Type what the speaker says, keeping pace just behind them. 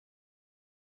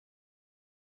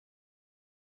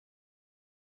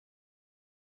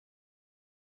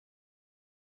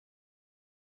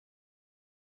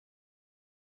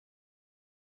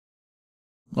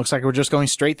Looks like we're just going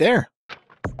straight there.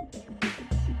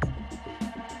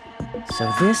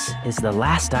 So this is the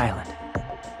last island.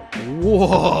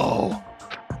 Whoa!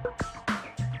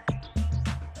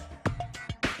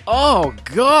 Oh,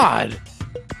 God!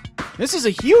 This is a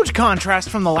huge contrast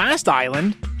from the last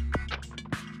island.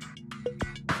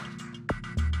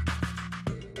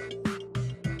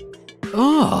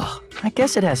 Ugh. I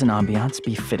guess it has an ambiance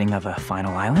befitting of a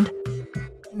final island.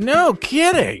 No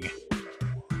kidding!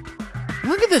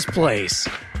 Look at this place!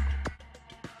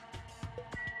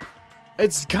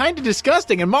 It's kind of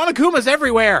disgusting, and Monokuma's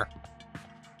everywhere!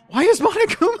 Why is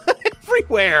Monokuma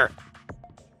everywhere?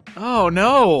 Oh,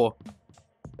 no.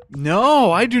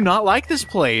 No, I do not like this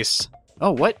place.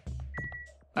 Oh, what?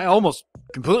 I almost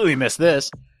completely missed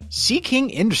this. Sea King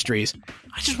Industries.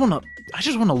 I just want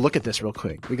to look at this real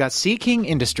quick. We got Sea King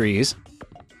Industries.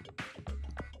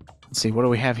 Let's see, what do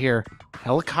we have here?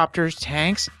 Helicopters,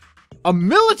 tanks, a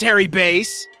military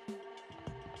base.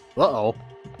 Uh-oh.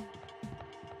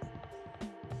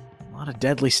 A lot of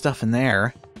deadly stuff in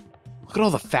there. Look at all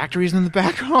the factories in the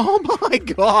background. Oh my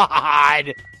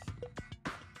God!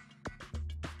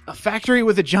 A factory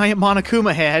with a giant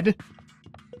Monokuma head.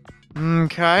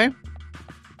 Okay.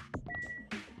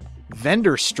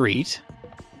 Vendor Street.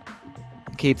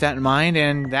 Keep that in mind,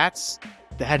 and that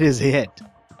is it.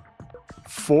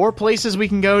 4 places we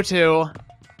can go to.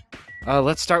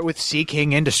 Let's start with Sea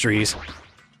King Industries.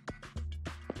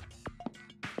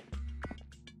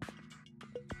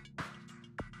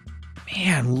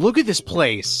 Man, look at this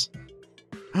place.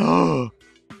 Oh,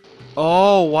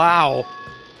 wow.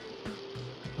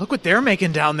 Look what they're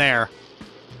making down there.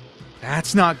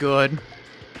 That's not good.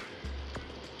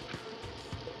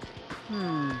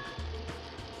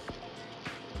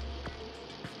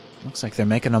 Looks like they're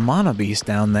making a Mana Beast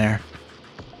down there.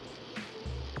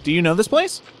 Do you know this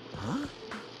place? Huh?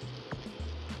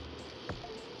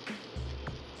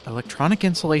 Electronic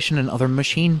insulation and other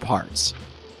machine parts.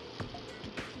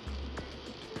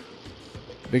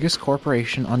 Biggest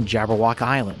corporation on Jabberwock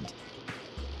Island.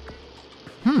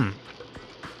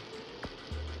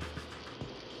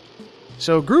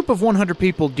 So a group of 100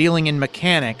 people dealing in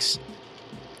mechanics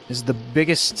is the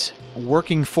biggest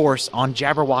working force on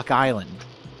Jabberwock Island.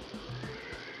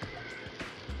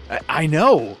 I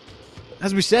know.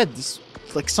 As we said, this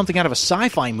is like something out of a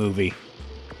sci-fi movie.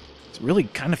 It's really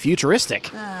kind of futuristic.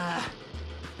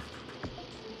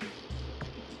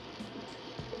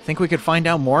 Think we could find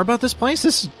out more about this place?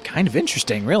 This is kind of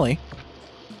interesting, really.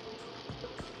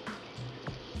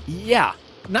 Yeah,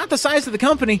 not the size of the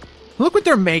company. Look what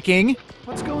they're making.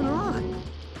 What's going on?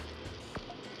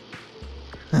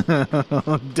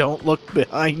 Don't look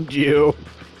behind you.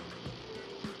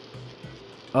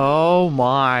 Oh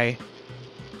my.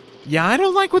 Yeah, I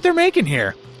don't like what they're making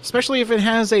here. Especially if it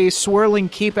has a swirling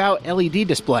keep-out LED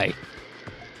display.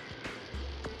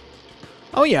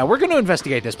 Oh yeah, we're going to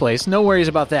investigate this place. No worries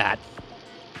about that.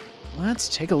 Let's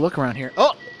take a look around here.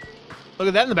 Oh! Look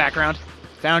at that in the background.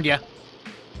 Found ya.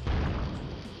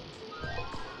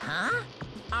 Huh?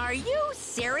 Are you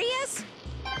serious?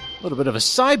 A little bit of a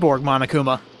cyborg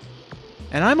Monokuma.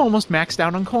 And I'm almost maxed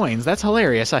out on coins. That's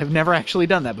hilarious. I've never actually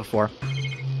done that before.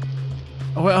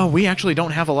 Well, we actually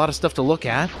don't have a lot of stuff to look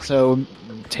at, so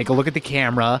take a look at the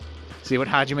camera. See what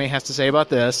Hajime has to say about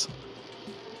this.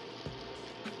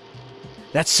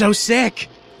 That's so sick!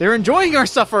 They're enjoying our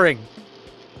suffering!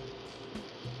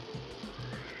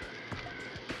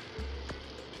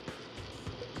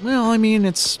 Well, I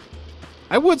mean,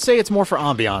 I would say it's more for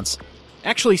ambiance.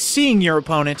 Actually, seeing your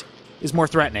opponent is more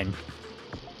threatening.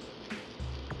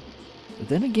 But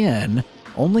then again,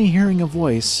 only hearing a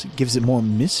voice gives it more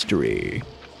mystery.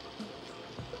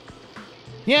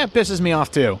 Yeah, it pisses me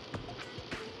off too.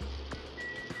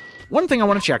 One thing I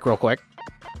want to check real quick,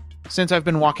 since I've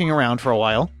been walking around for a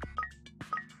while.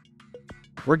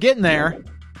 We're getting there.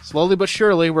 Slowly but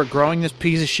surely, we're growing this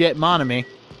piece of shit Monami.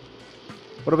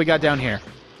 What do we got down here?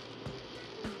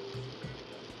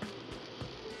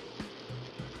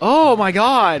 Oh my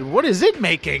god, what is it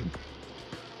making?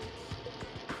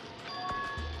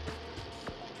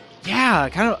 Yeah,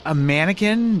 kind of a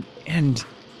mannequin and...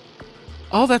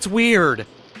 Oh, that's weird.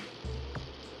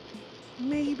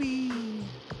 Maybe...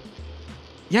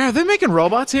 Yeah, are they making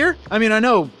robots here? I mean, I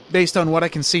know based on what I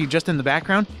can see just in the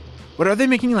background, but are they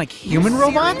making, like, human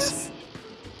robots?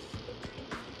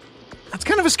 That's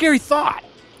kind of a scary thought.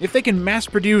 If they can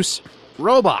mass-produce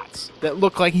robots that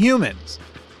look like humans.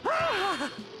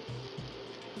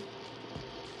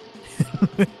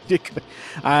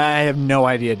 I have no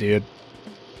idea, dude.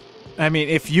 I mean,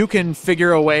 if you can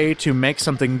figure a way to make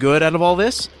something good out of all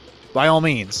this, by all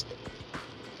means.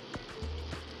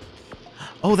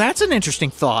 Oh, that's an interesting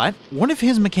thought. What if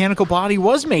his mechanical body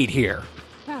was made here?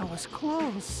 That was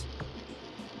close.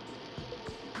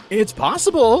 It's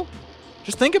possible.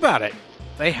 Just think about it.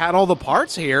 They had all the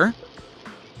parts here.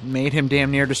 Made him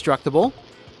damn near destructible.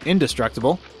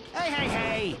 Indestructible. Hey,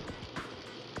 hey,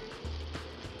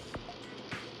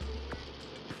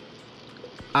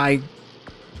 hey!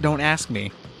 Don't ask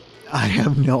me. I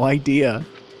have no idea.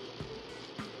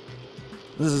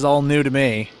 This is all new to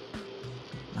me.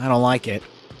 I don't like it.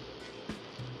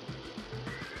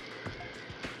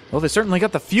 Well, they certainly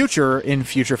got the future in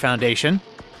Future Foundation.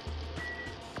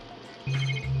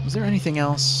 Was there anything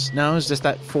else? No, it was just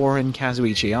that 4 in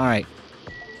Kazuichi. Alright.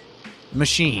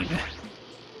 Machine.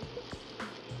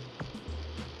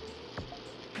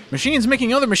 Machines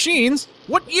making other machines?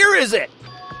 What year is it?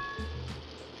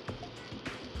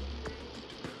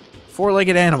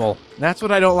 Four-legged animal. That's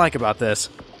what I don't like about this.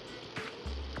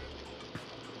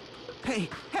 Hey,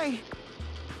 hey!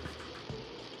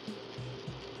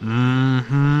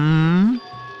 Mm-hmm.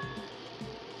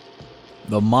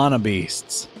 The Mana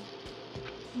Beasts.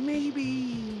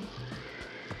 Maybe...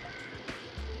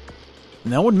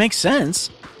 That would make sense.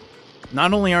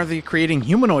 Not only are they creating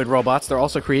humanoid robots, they're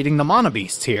also creating the Mana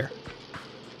Beasts here.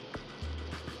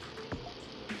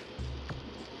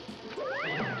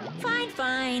 Fine,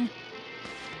 fine.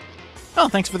 Oh,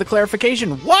 thanks for the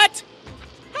clarification. What?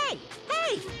 Hey,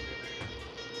 hey!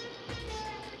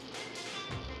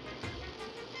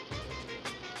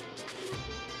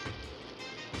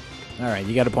 Alright,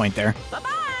 you got a point there.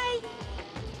 Bye-bye!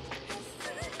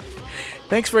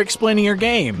 Thanks for explaining your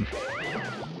game.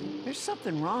 There's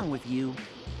something wrong with you.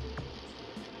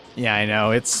 Yeah, I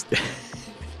know, it's...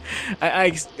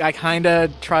 I kind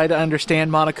of try to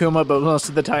understand Monokuma, but most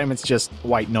of the time it's just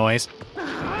white noise.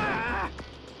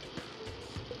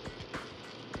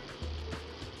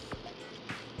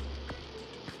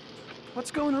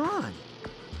 What's going on?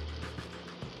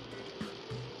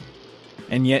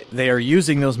 And yet they are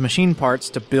using those machine parts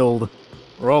to build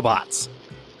robots.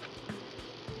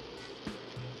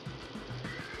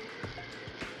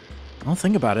 Well,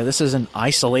 think about it. This is an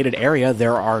isolated area.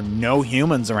 There are no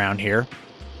humans around here.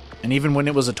 And even when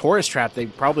it was a tourist trap, they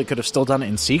probably could have still done it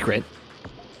in secret.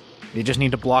 They just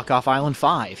need to block off Island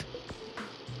 5.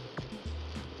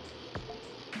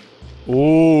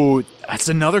 Ooh, that's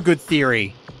another good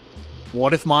theory.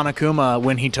 What if Monokuma,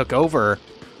 when he took over,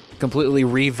 completely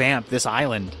revamped this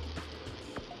island?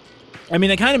 I mean,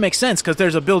 it kind of makes sense because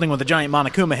there's a building with a giant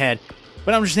Monokuma head,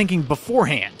 but I'm just thinking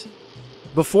beforehand.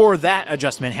 Before that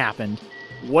adjustment happened,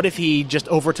 what if he just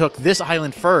overtook this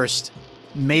island first,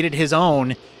 made it his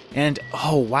own, and,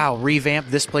 oh wow,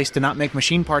 revamped this place to not make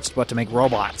machine parts, but to make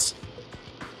robots?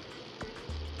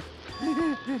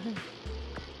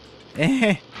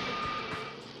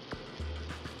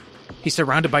 He's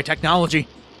surrounded by technology.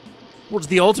 What's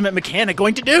the ultimate mechanic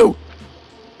going to do?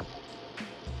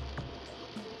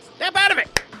 Step out of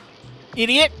it,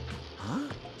 idiot! Huh?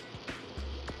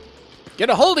 Get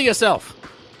a hold of yourself!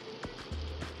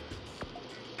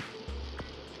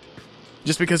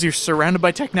 Just because you're surrounded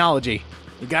by technology,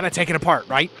 you gotta take it apart,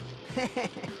 right?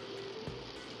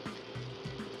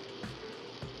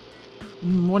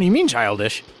 What do you mean,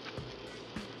 childish?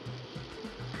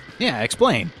 Yeah,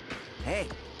 explain. Hey,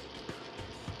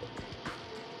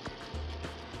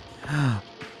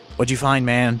 What'd you find,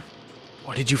 man?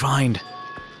 What did you find?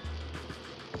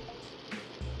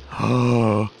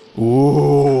 Ooh,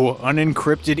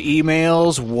 unencrypted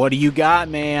emails. What do you got,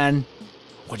 man?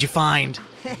 What'd you find?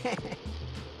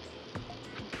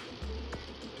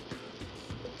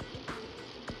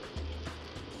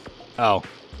 Oh,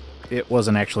 it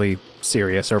wasn't actually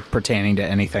serious or pertaining to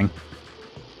anything.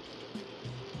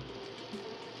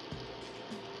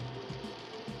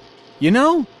 You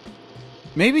know,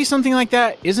 maybe something like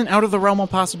that isn't out of the realm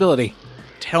of possibility.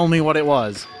 Tell me what it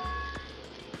was.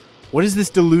 What is this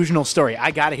delusional story?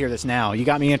 I gotta hear this now. You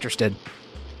got me interested.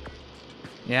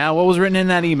 Yeah, what was written in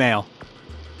that email?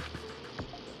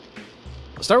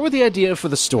 I'll start with the idea for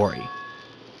the story.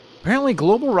 Apparently,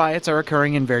 global riots are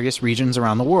occurring in various regions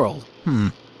around the world.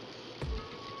 And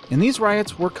these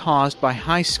riots were caused by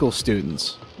high school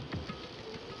students.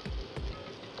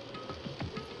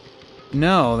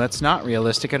 No, that's not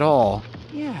realistic at all.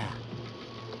 yeah.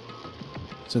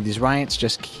 So these riots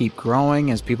just keep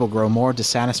growing as people grow more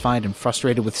dissatisfied and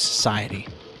frustrated with society.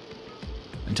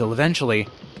 Until eventually,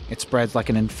 it spreads like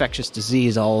an infectious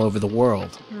disease all over the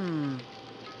world.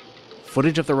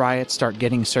 Footage of the riots start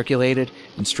getting circulated,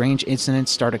 and strange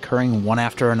incidents start occurring one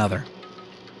after another.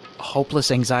 A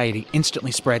hopeless anxiety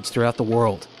instantly spreads throughout the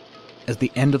world, as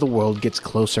the end of the world gets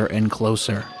closer and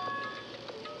closer.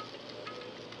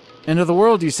 End of the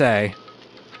world, you say?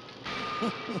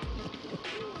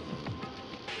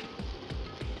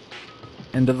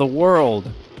 End of the world,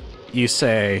 you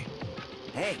say.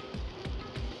 Hey.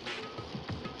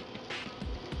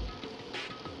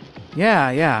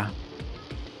 Yeah.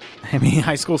 I mean,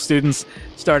 high school students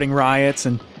starting riots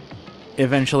and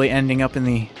eventually ending up in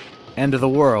the end of the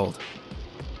world.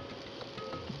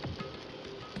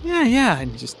 Yeah,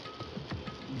 and just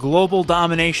global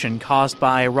domination caused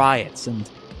by riots and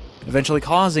eventually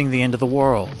causing the end of the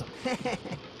world.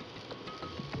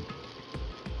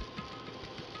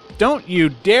 Don't you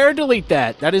dare delete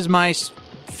that. That is my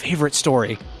favorite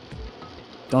story.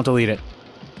 Don't delete it.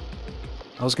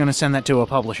 I was going to send that to a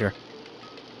publisher.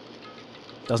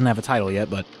 Doesn't have a title yet,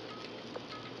 but...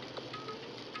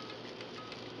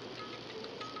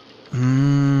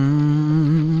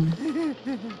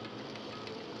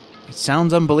 It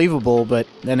sounds unbelievable, but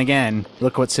then again,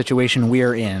 look what situation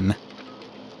we're in.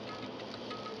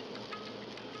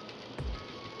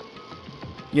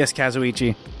 Yes,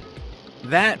 Kazuichi.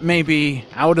 That may be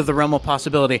out of the realm of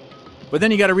possibility, but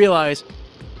then you gotta realize,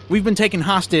 we've been taken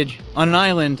hostage on an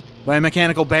island by a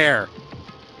mechanical bear.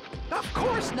 Of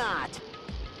course not.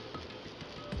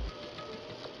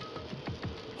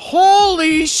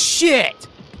 Holy shit!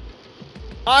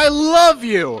 I love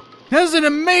you! That's an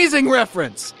amazing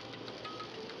reference!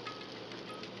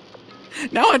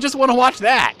 Now I just want to watch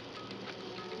that!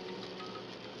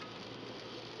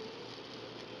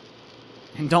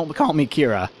 And don't call me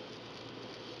Kira.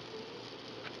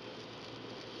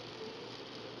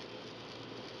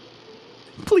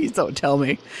 Please don't tell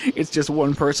me it's just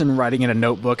one person writing in a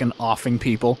notebook and offing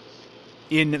people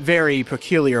in very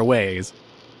peculiar ways.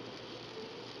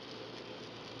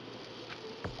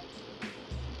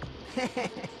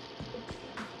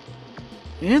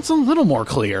 It's a little more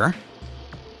clear.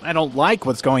 I don't like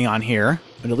what's going on here,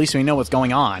 but at least we know what's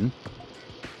going on.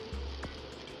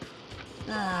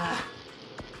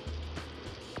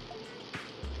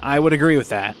 I would agree with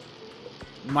that.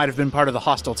 Might have been part of the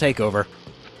hostile takeover.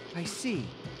 I see.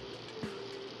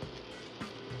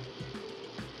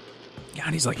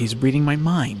 God, he's reading my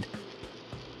mind.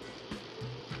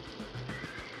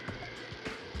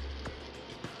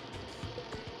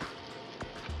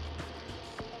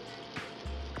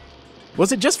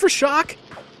 Was it just for shock?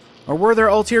 Or were there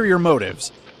ulterior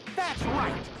motives? That's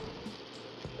right.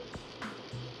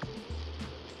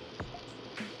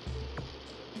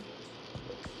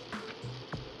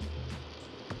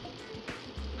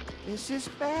 This is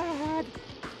bad.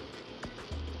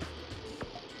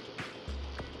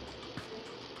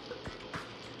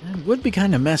 It would be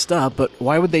kind of messed up, but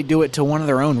why would they do it to one of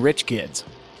their own rich kids?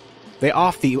 They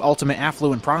off the ultimate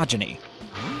affluent progeny.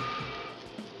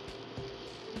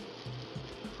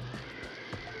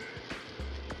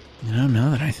 You know, now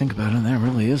that I think about it, that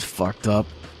really is fucked up.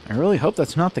 I really hope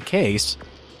that's not the case.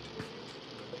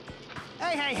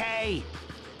 Hey!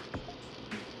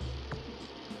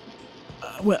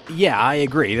 Well, yeah, I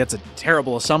agree. That's a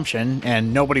terrible assumption,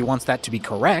 and nobody wants that to be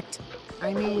correct.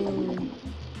 I mean...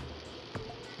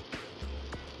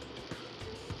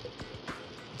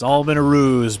 It's all been a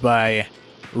ruse by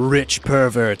rich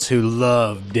perverts who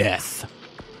love death.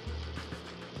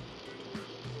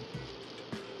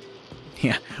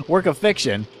 Yeah, work of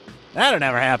fiction. That'll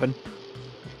never happen.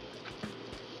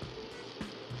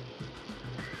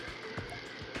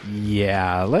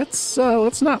 Yeah, let's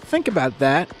not think about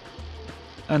that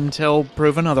until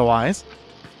proven otherwise.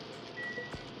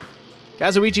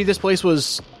 Kazuichi, this place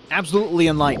was absolutely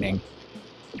enlightening.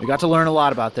 We got to learn a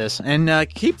lot about this, and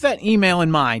keep that email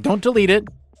in mind. Don't delete it.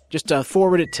 Just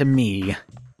forward it to me.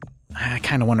 I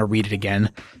kind of want to read it again,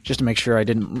 just to make sure I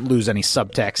didn't lose any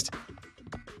subtext.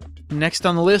 Next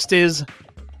on the list is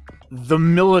the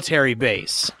military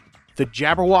base. The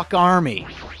Jabberwock Army.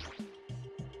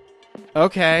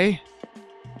 Okay.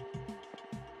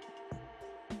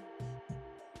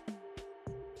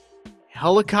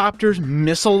 Helicopters,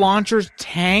 missile launchers,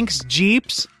 tanks,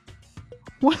 jeeps?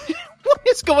 What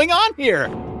is going on here?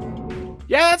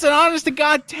 Yeah, that's an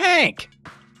honest-to-God tank.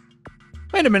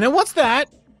 Wait a minute, what's that?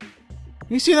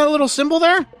 You see that little symbol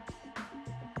there?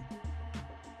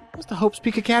 That's the Hope's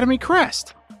Peak Academy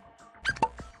crest.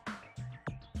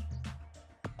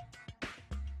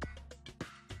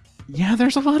 Yeah,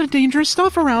 there's a lot of dangerous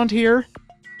stuff around here.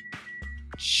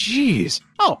 Jeez.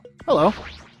 Oh, hello.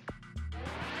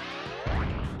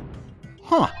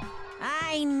 Huh.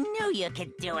 I knew you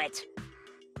could do it.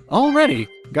 Already.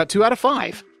 Got 2 out of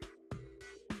 5.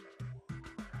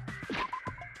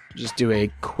 Just do a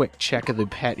quick check of the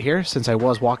pet here, since I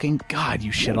was walking. God,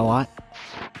 you shit a lot.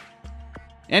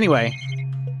 Anyway.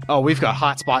 Oh, we've got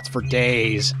hot spots for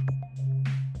days.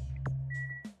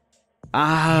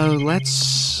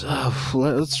 Let's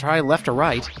try left or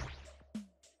right.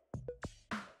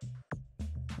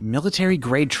 Military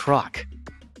grade truck.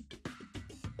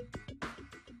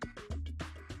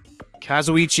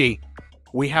 Kazuichi,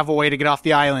 we have a way to get off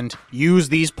the island. Use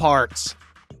these parts.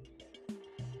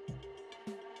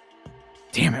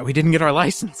 Damn it, we didn't get our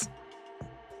license.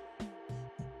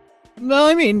 Well,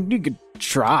 I mean, you could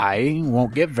try.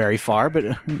 Won't get very far,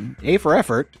 but A for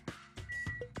effort.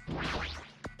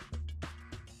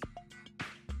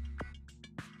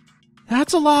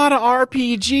 That's a lot of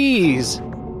RPGs.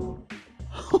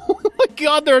 Oh my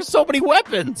god, there are so many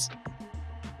weapons.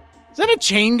 Is that a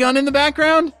chain gun in the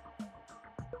background?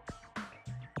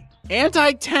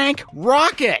 Anti-tank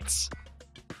rockets.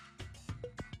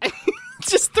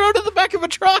 Just thrown in the back of a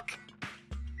truck.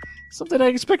 Something I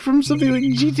expect from something like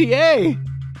GTA.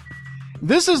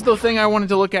 This is the thing I wanted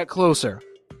to look at closer.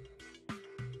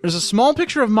 There's a small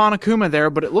picture of Monokuma there,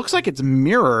 but it looks like it's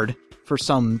mirrored for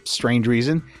some strange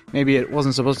reason. Maybe it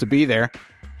wasn't supposed to be there.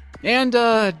 And,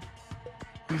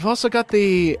 we've also got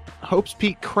the Hope's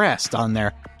Peak crest on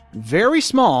there. Very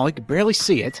small, you can barely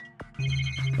see it.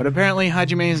 But apparently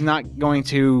Hajime is not going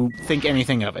to think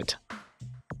anything of it.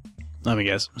 Let me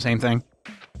guess, same thing?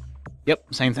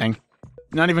 Yep, same thing.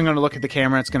 Not even going to look at the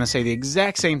camera, it's going to say the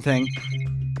exact same thing.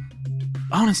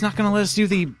 Oh, and it's not going to let us do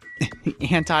the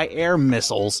anti-air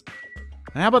missiles.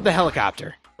 And how about the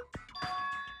helicopter?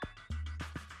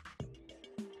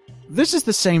 This is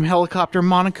the same helicopter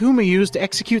Monokuma used to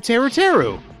execute Teru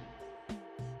Teru.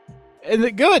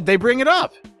 And good, they bring it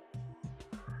up.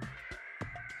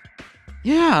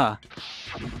 Yeah.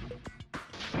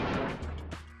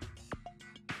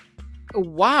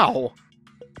 Wow.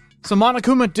 So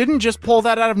Monokuma didn't just pull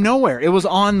that out of nowhere. It was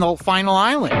on the final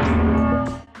island.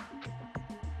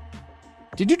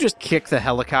 Did you just kick the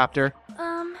helicopter?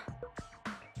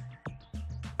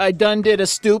 I done did a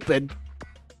stupid.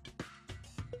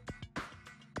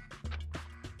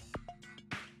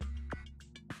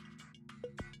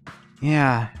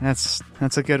 Yeah, that's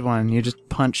a good one. You just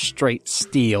punch straight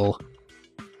steel.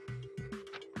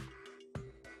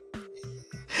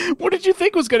 What did you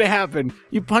think was going to happen?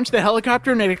 You punch the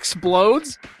helicopter and it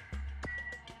explodes?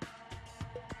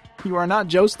 You are not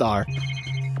Joestar.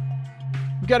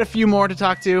 We've got a few more to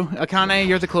talk to. Akane,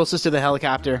 you're the closest to the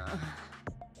helicopter.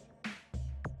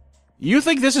 You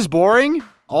think this is boring?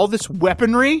 All this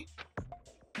weaponry?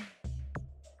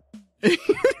 There's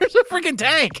a freaking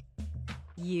tank!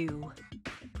 You.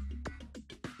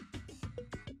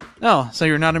 Oh, so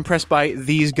you're not impressed by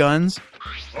these guns?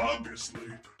 Obviously.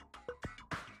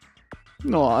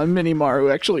 Aw,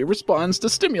 Minimaru actually responds to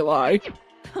stimuli.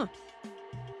 Huh.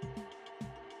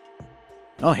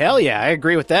 Oh, hell yeah, I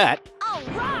agree with that. All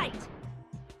right.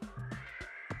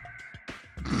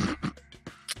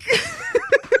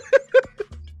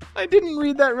 I didn't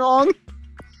read that wrong.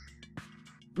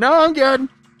 No, I'm good.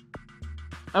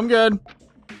 I'm good.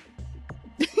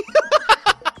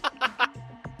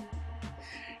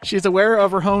 She's aware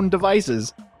of her own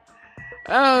devices.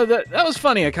 That was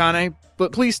funny, Akane,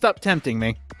 but please stop tempting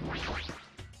me.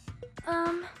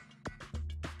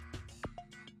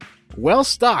 Well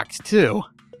stocked, too.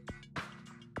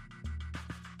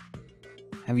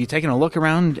 Have you taken a look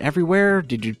around everywhere?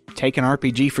 Did you take an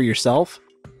RPG for yourself?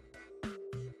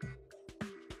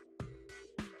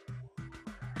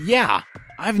 Yeah,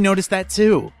 I've noticed that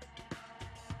too.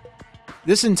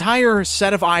 This entire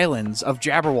set of islands of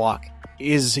Jabberwock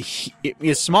is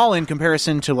small in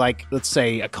comparison to, like, let's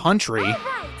say, a country.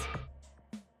 Right.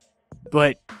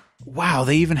 But, wow,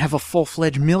 they even have a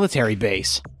full-fledged military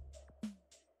base.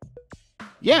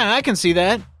 Yeah, I can see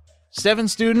that. 7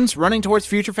 students running towards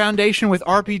Future Foundation with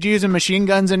RPGs and machine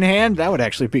guns in hand. That would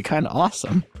actually be kind of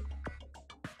awesome.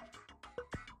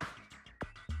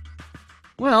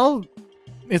 Well,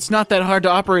 it's not that hard to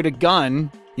operate a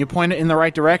gun. You point it in the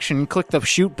right direction, click the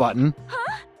shoot button.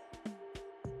 Huh?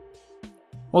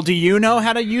 Well, do you know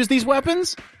how to use these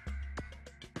weapons?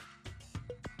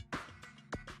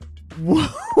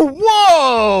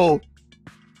 Whoa!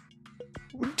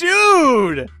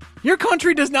 Dude! Your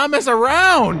country does not mess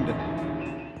around!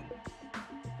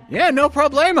 Yeah, no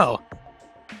problemo.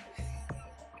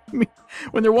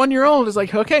 When they're 1 year old, it's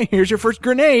like, okay, here's your first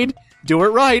grenade. Do it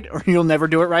right, or you'll never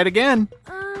do it right again.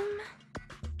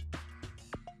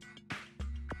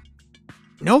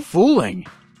 No fooling.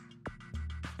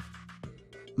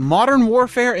 Modern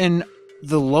warfare in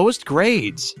the lowest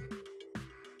grades.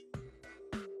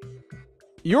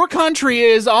 Your country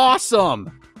is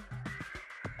awesome!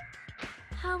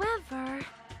 However...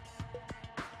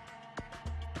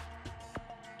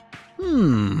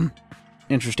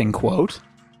 Interesting quote.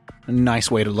 A nice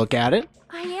way to look at it.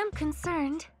 I am concerned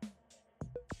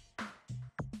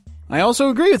I also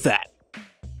agree with that.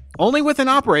 Only with an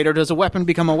operator does a weapon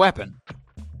become a weapon.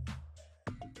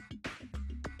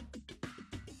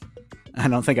 I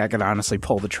don't think I could honestly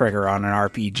pull the trigger on an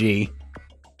RPG.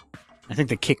 I think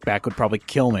the kickback would probably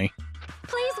kill me.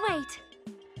 Please wait.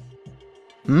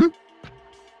 Hmm?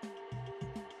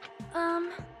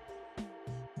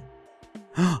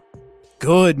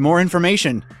 Good, more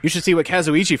information. You should see what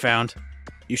Kazuichi found.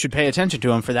 You should pay attention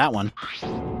to him for that one.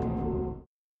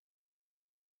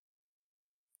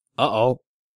 Uh-oh.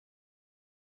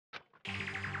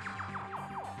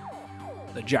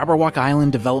 The Jabberwock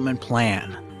Island Development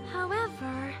Plan.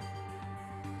 However...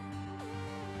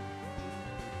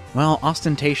 Well,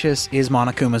 ostentatious is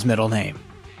Monokuma's middle name.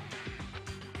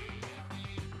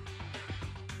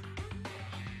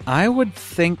 I would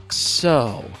think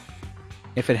so.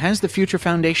 If it has the Future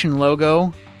Foundation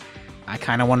logo, I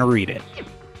kind of want to read it.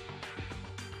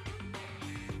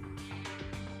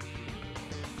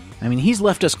 I mean, he's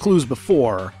left us clues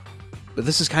before, but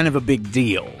this is kind of a big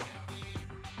deal.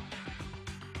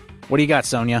 What do you got,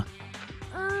 Sonia?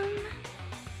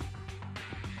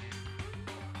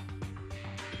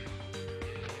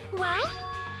 Well?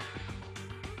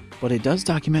 But it does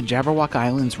document Jabberwock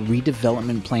Island's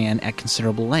redevelopment plan at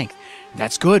considerable length.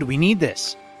 That's good, we need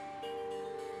this.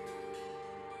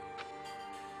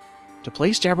 To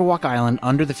place Jabberwock Island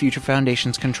under the Future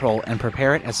Foundation's control and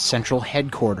prepare it as central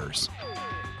headquarters.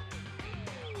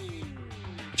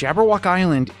 Jabberwock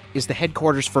Island is the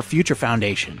headquarters for Future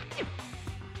Foundation.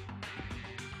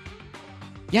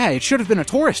 Yeah, it should have been a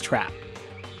tourist trap.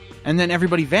 And then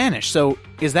everybody vanished, so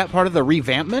is that part of the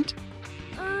revampment?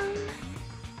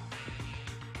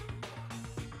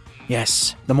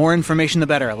 Yes, the more information the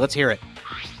better. Let's hear it.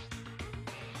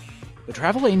 The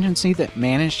travel agency that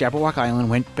managed Jabberwock Island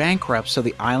went bankrupt, so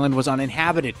the island was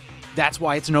uninhabited. That's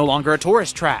why it's no longer a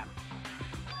tourist trap.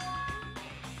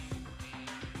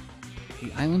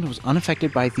 The island was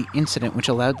unaffected by the incident, which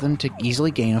allowed them to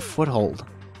easily gain a foothold.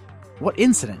 What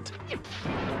incident?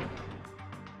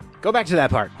 Go back to that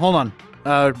part. Hold on.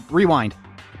 Rewind.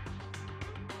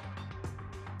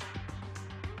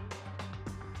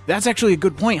 That's actually a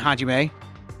good point, Hajime.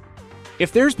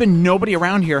 If there's been nobody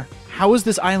around here, how is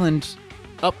this island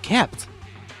upkept?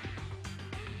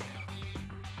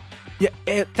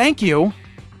 Yeah, thank you.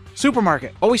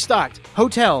 Supermarket, always stocked.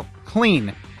 Hotel,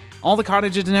 clean. All the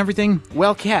cottages and everything,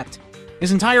 well kept.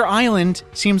 This entire island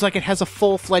seems like it has a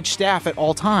full-fledged staff at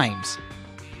all times.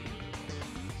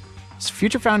 Is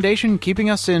Future Foundation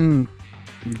keeping us in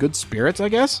good spirits, I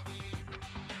guess?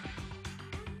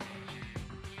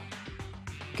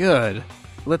 Good.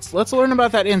 Let's learn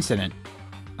about that incident.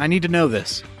 I need to know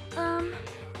this.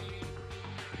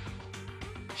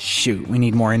 Shoot, we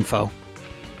need more info.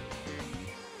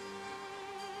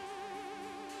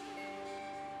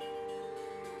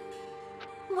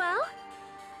 Well?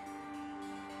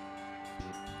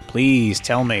 Please,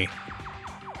 tell me.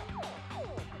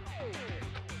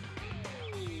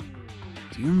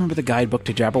 Do you remember the guidebook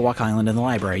to Jabberwock Island in the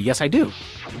library? Yes, I do.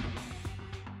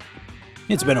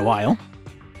 It's been a while.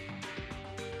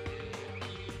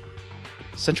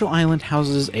 Central Island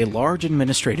houses a large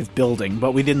administrative building,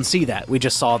 but we didn't see that. We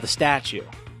just saw the statue.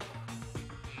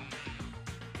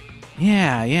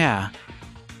 Yeah.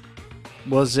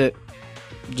 Was it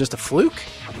just a fluke?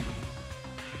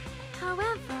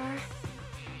 However...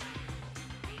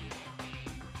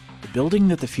 The building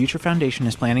that the Future Foundation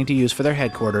is planning to use for their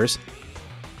headquarters...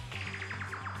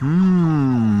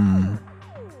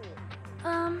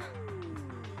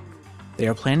 They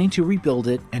are planning to rebuild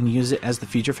it and use it as the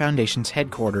Future Foundation's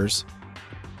headquarters.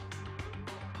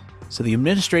 So the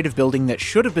administrative building that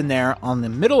should have been there on the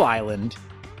middle island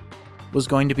was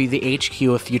going to be the HQ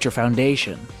of Future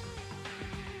Foundation.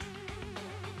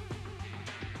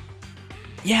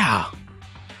 Yeah.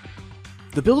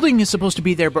 The building is supposed to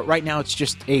be there, but right now it's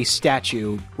just a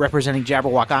statue representing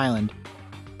Jabberwock Island.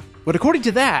 But according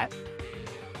to that,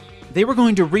 they were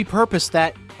going to repurpose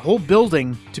that whole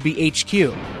building to be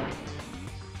HQ.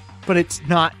 But it's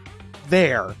not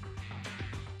there.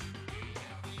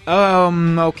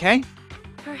 Okay.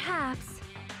 Perhaps.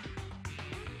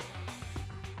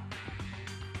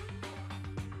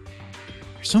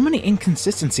 There's so many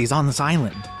inconsistencies on this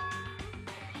island.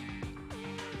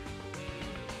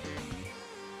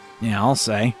 Yeah, I'll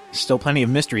say. Still plenty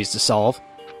of mysteries to solve.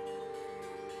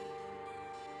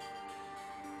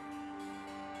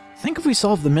 I think if we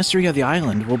solve the mystery of the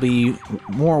island, we'll be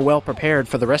more well prepared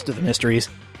for the rest of the mysteries.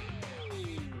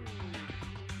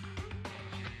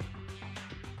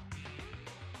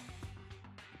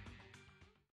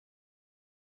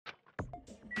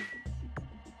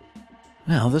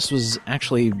 Well, this was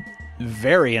actually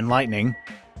very enlightening.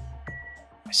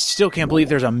 I still can't believe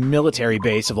there's a military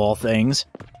base of all things.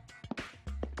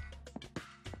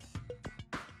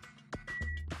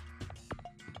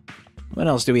 What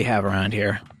else do we have around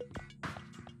here?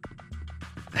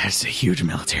 That's a huge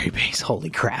military base. Holy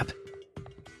crap.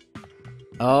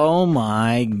 Oh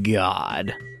my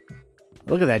god.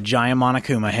 Look at that giant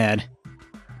Monokuma head.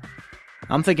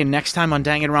 I'm thinking next time on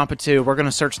Danganronpa 2, we're going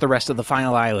to search the rest of the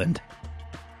final island.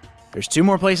 There's 2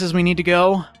 more places we need to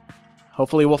go.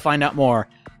 Hopefully we'll find out more.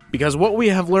 Because what we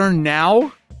have learned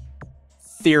now...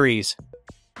 Theories.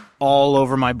 All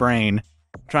over my brain.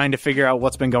 Trying to figure out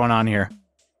what's been going on here.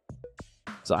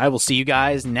 So I will see you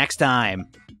guys next time.